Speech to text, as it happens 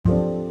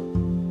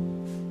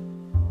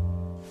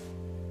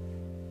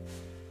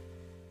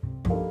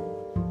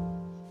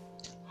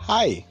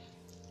Hi,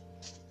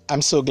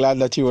 I'm so glad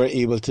that you were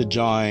able to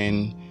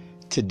join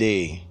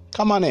today.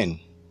 Come on in.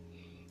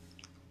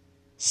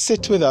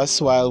 Sit with us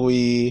while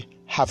we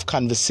have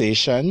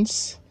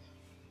conversations,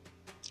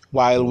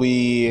 while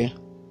we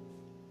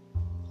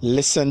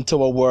listen to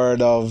a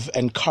word of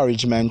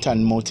encouragement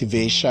and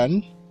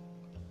motivation,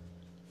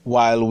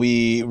 while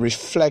we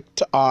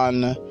reflect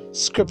on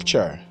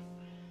scripture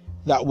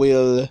that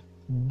will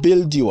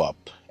build you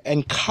up,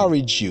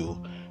 encourage you,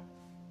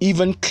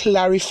 even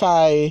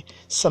clarify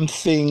some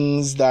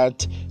things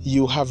that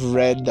you have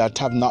read that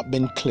have not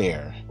been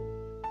clear.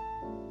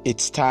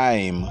 It's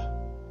time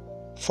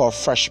for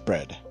fresh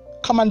bread.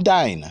 Come and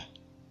dine.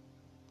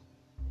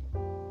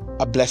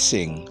 A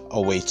blessing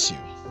awaits you.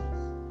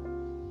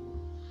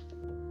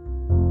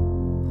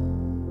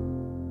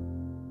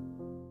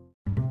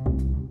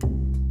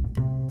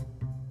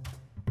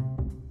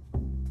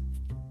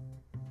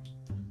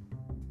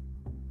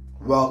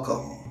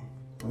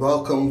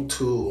 Welcome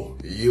to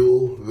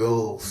You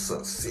Will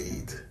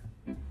Succeed.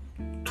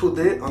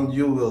 Today on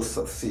You Will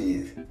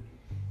Succeed,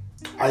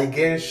 I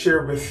again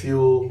share with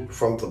you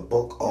from the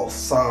book of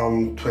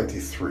Psalm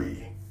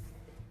 23.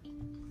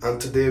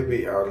 And today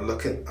we are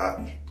looking at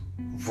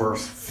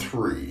verse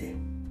 3.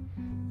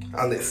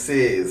 And it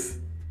says,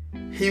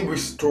 He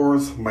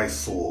restores my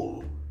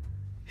soul.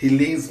 He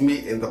leads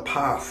me in the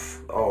path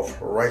of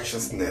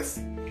righteousness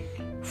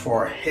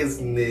for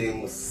His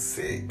name's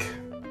sake.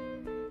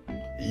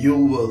 You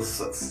will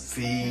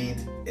succeed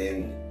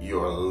in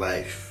your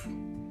life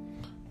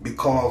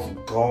because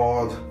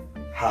God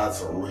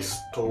has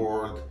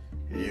restored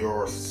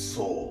your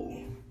soul.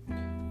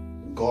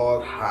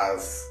 God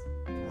has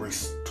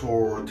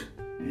restored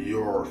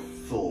your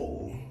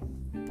soul.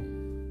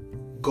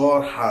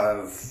 God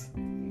has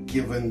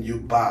given you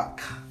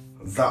back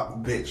that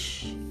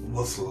which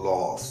was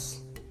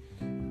lost.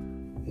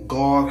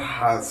 God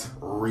has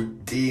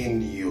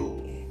redeemed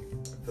you.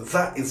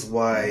 That is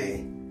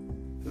why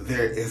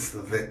there is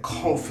the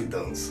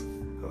confidence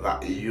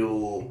that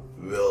you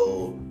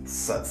will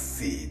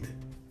succeed.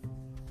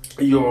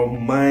 Your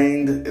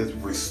mind is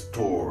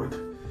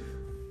restored.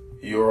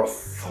 Your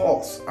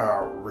thoughts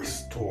are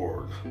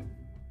restored.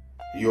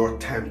 Your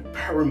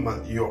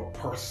temperament, your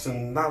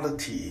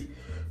personality,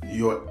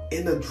 your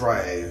inner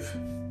drive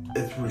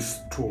is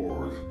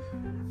restored.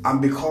 And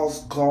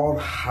because God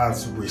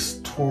has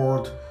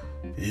restored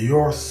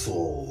your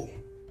soul,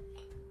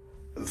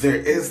 there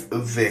is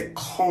the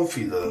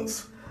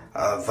confidence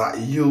that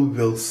you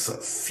will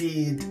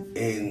succeed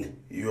in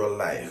your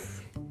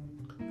life.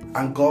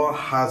 And God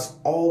has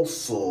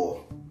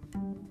also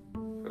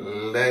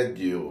led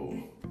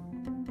you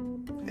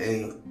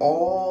in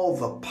all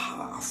the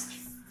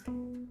paths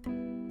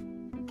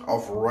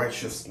of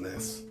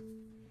righteousness,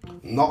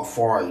 not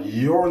for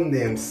your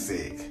name's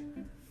sake,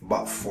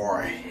 but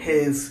for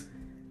His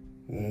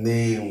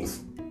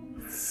name's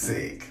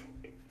sake.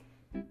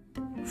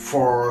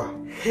 For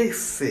His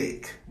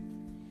sake,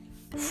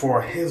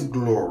 for His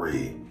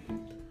glory,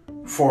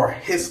 for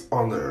His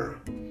honor,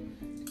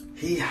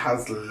 He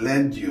has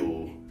led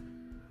you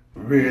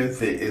where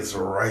there is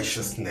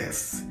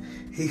righteousness.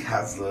 He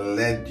has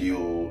led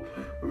you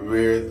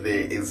where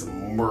there is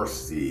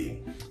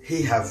mercy.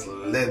 He has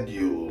led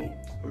you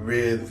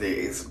where there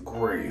is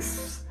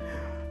grace.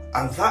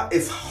 And that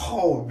is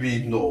how we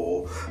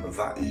know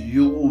that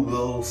you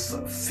will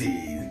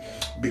succeed,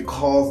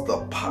 because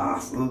the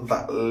path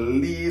that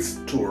leads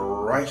to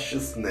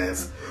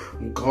righteousness,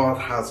 God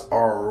has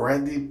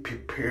already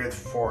prepared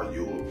for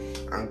you,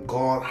 and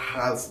God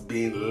has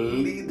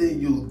been leading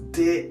you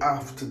day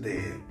after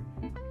day,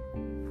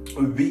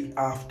 week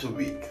after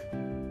week,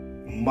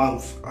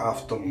 month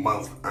after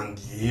month, and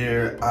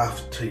year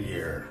after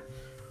year.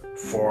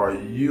 For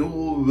you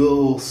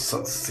will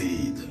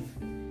succeed.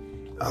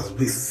 As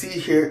we see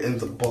here in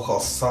the book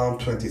of Psalm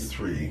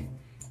 23,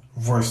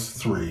 verse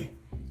 3,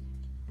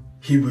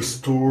 He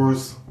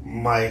restores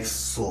my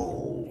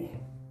soul.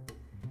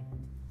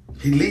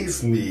 He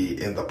leads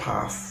me in the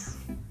path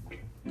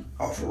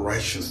of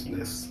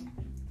righteousness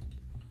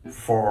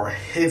for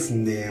His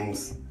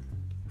name's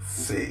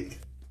sake.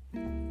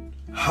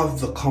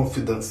 Have the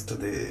confidence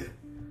today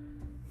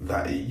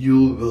that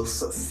you will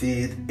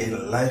succeed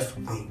in life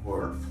and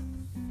work.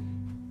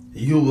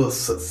 You will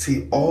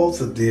succeed all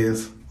the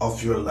days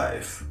of your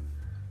life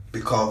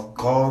because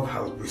God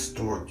has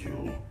restored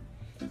you,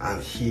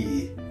 and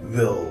He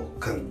will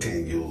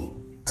continue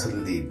to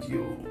lead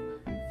you.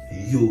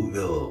 You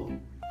will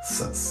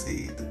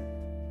succeed.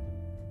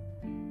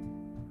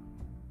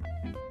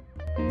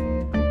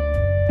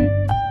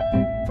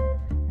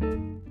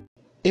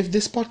 If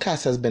this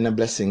podcast has been a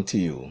blessing to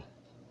you,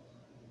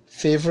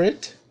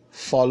 favorite,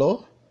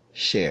 follow,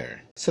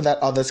 share so that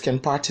others can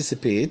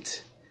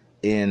participate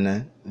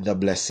in the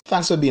blessing.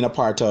 Thanks for being a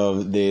part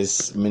of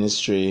this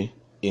ministry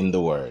in the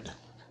Word.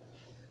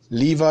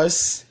 Leave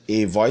us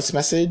a voice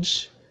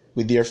message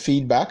with your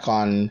feedback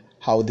on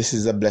how this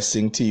is a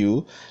blessing to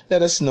you.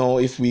 Let us know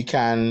if we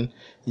can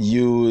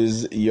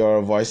use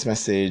your voice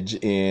message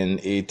in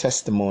a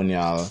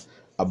testimonial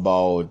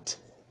about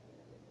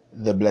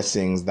the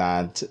blessings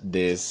that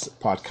this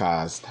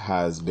podcast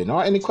has been,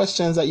 or any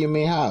questions that you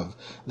may have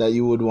that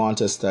you would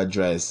want us to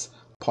address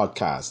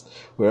podcast.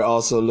 We're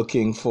also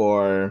looking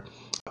for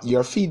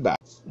your feedback.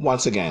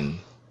 Once again,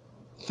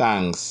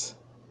 thanks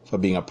for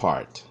being a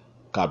part.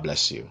 God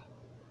bless you.